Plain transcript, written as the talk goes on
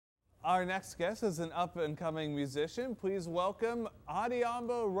our next guest is an up-and-coming musician. Please welcome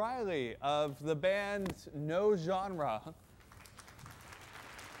Adiambo Riley of the band No Genre.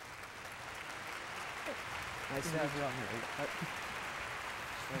 Nice to have you out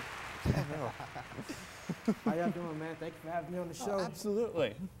here. How y'all doing, man? Thank you for having me on the show. Oh,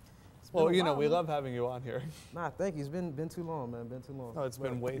 absolutely. Well, you know, we love having you on here. Nah, thank you. It's been too long, man. Been too long. Oh, it's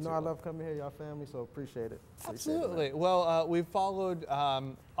been way too long. I love coming here, y'all family, so appreciate it. Absolutely. Well, we've followed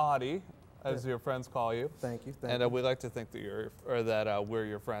Audie, as your friends call you. Thank you. And we like to think that we're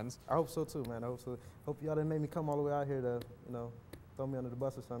your friends. I hope so too, man. I hope so. Hope y'all didn't make me come all the way out here to, you know, throw me under the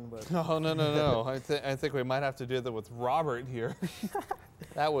bus or something. But oh no. I think we might have to do that with Robert here.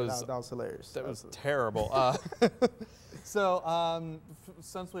 That was hilarious. That was terrible. So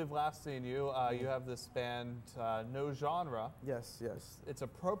since we've last seen you, you have this band No Genre. Yes, yes. It's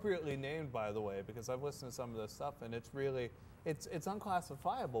appropriately named, by the way, because I've listened to some of this stuff, and it's really it's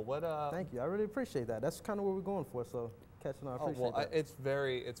unclassifiable. What? Thank you. I really appreciate that. That's kind of what we're going for. So catching on, I appreciate that.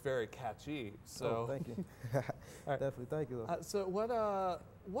 It's very catchy. So thank you. Right. Definitely, thank you. So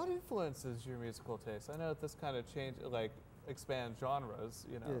what influences your musical taste? I know that this kind of expands genres.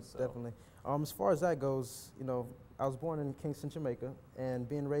 You know. Yes, so. definitely. As far as that goes, you know, I was born in Kingston, Jamaica, and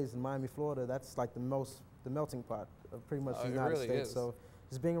being raised in Miami, Florida, that's like the melting pot of pretty much the United really States. Is. So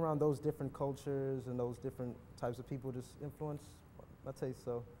just being around those different cultures and those different types of people just influence my taste.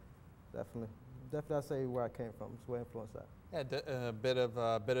 So definitely I'd say where I came from is where influenced that. Yeah, a bit of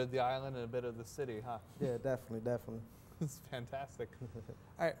the island and a bit of the city, huh? Yeah, definitely. It's fantastic.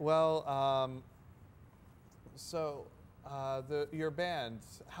 All right, well, your band.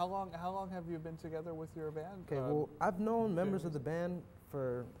 How long have you been together with your band? Okay, well, I've known members of the band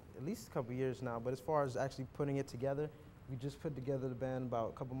for at least a couple years now, but as far as actually putting it together, we just put together the band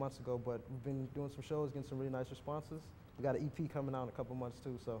about a couple months ago, but we've been doing some shows, getting some really nice responses. We got an EP coming out in a couple months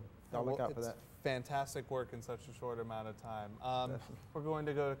too, so y'all look out for that. Fantastic work in such a short amount of time. We're going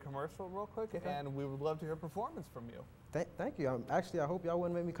to go to commercial real quick, and we would love to hear a performance from you. Thank you. Actually, I hope y'all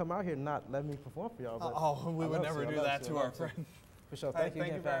wouldn't make me come out here and not let me perform for y'all. We would never do that to our friend. For sure. Thank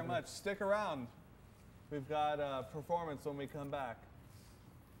you very much. Stick around. We've got a performance when we come back.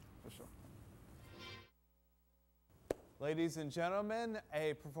 For sure. Ladies and gentlemen,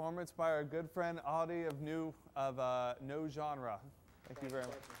 a performance by our good friend Audie of No Genre. Thank you very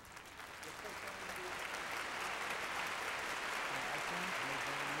much.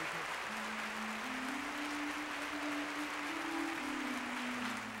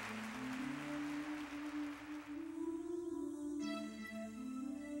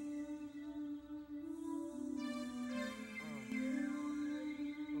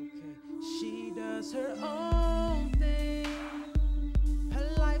 She does her own thing. Her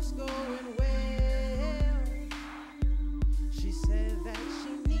life's going well. She said that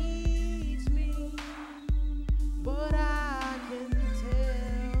she needs me, but I can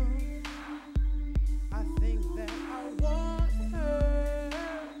tell. I think that I want her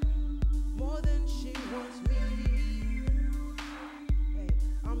more than she wants me. Hey,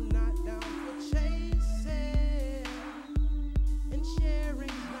 I'm not down for chasing and sharing.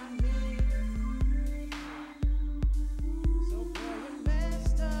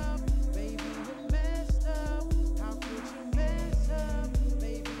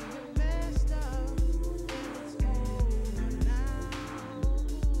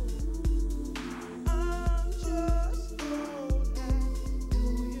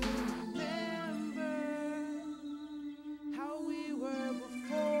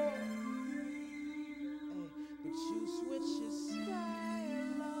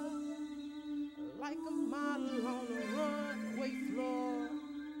 Like a model on a runway floor.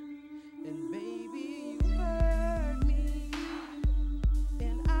 And baby, you heard me,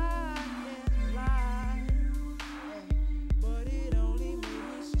 and I can't lie. Hey, but it only made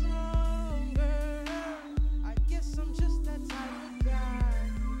me stronger. I guess I'm just that type of guy.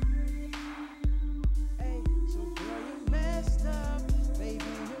 Hey, so girl, you messed up. Baby,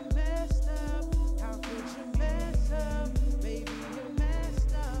 you messed up. How could you mess up? Baby, you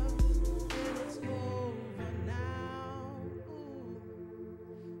messed up. And it's over now. Ooh.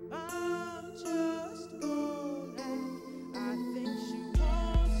 I'm just gonna act. I think she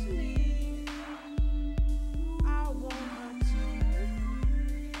wants me. I want her too.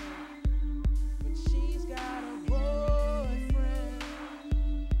 But she's got a boyfriend.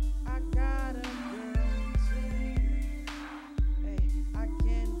 I got a girl too. Hey, I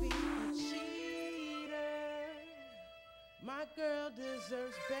can't be a cheater. My girl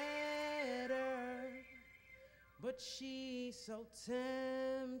deserves better. But she's so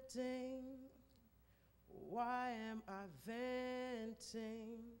tempting. Why am I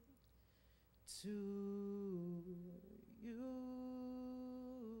venting? to you.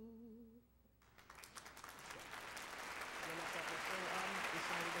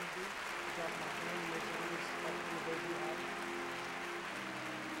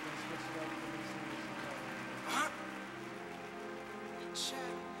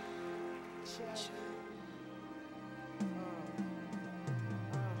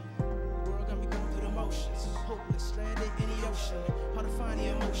 World got me going through the motions, hopeless, stranded in the ocean. Hard to find the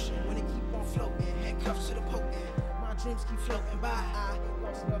emotion when it keep on floating, handcuffs to the potent. My dreams keep floating by. I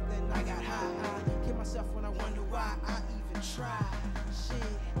lost love, then I got high. I kill myself when I wonder why I even try. Shit,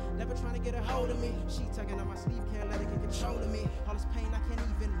 never trying to get a hold of me. She tugging on my sleeve, can't let it get control of me. All this pain I can't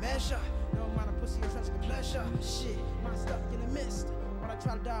even measure. No amount of pussy or trench of pleasure. Shit, mind stuck in the mist while I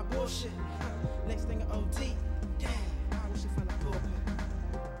try to die bullshit. Next thing a OD. Damn, I wish you found a pulpit.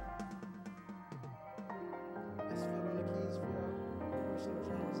 That's Phil on the keys for personal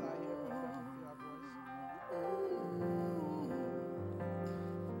drummers out here. My favorite for y'all boys.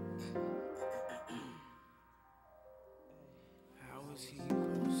 How is he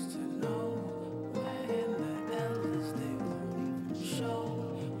supposed to know when the elders they won't even show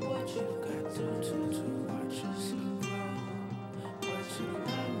what you got to watch as he grow? But you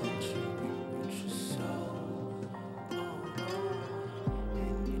learn that you reap what you sow.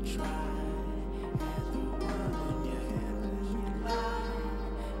 And you try, and the world on your hand, and you lie,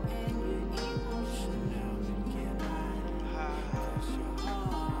 and you're emotional, you can't hide, 'cause your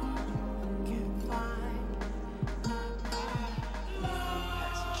heart can't find.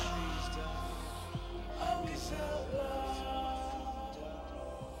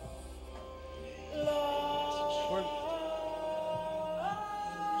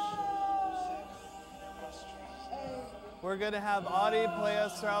 We're going to have Adi play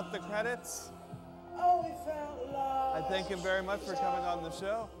us throughout the credits. I thank him very much for coming on the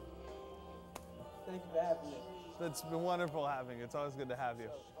show. Thank you for having me. It's been wonderful having you. It's always good to have you.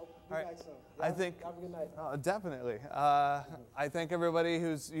 All right. right. I think, Have a good night. definitely. I thank everybody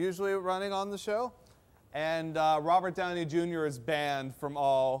who's usually running on the show. And Robert Downey Jr. is banned from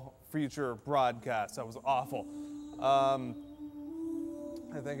all future broadcasts. That was awful. I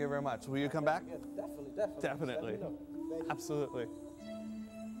thank you very much. Will you come back? Yeah, definitely. Definitely. Let me know. Thank you. Absolutely.